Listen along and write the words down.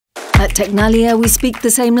At TECNALIA, we speak the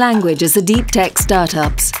same language as the deep tech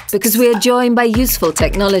startups because we are joined by useful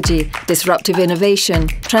technology, disruptive innovation,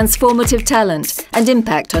 transformative talent, and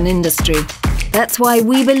impact on industry. That's why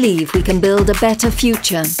we believe we can build a better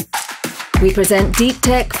future. We present Deep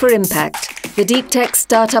Tech for Impact, the deep tech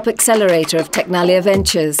startup accelerator of TECNALIA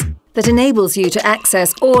Ventures that enables you to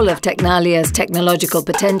access all of TECNALIA's technological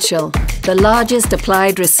potential, the largest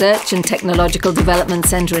applied research and technological development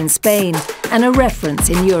centre in Spain and a reference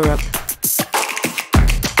in Europe.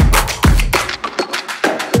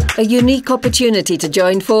 A unique opportunity to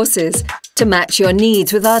join forces, to match your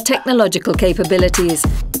needs with our technological capabilities,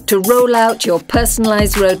 to roll out your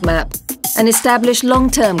personalised roadmap and establish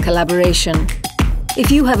long-term collaboration. If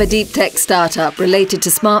you have a deep tech startup related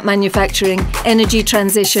to smart manufacturing, energy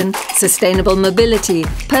transition, sustainable mobility,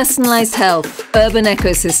 personalised health, urban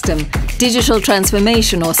ecosystem, digital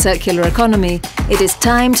transformation or circular economy, it is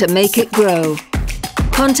time to make it grow.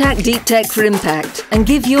 Contact Deep Tech for Impact and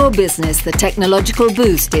give your business the technological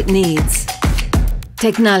boost it needs.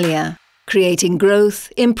 TECNALIA, creating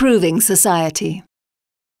growth, improving society.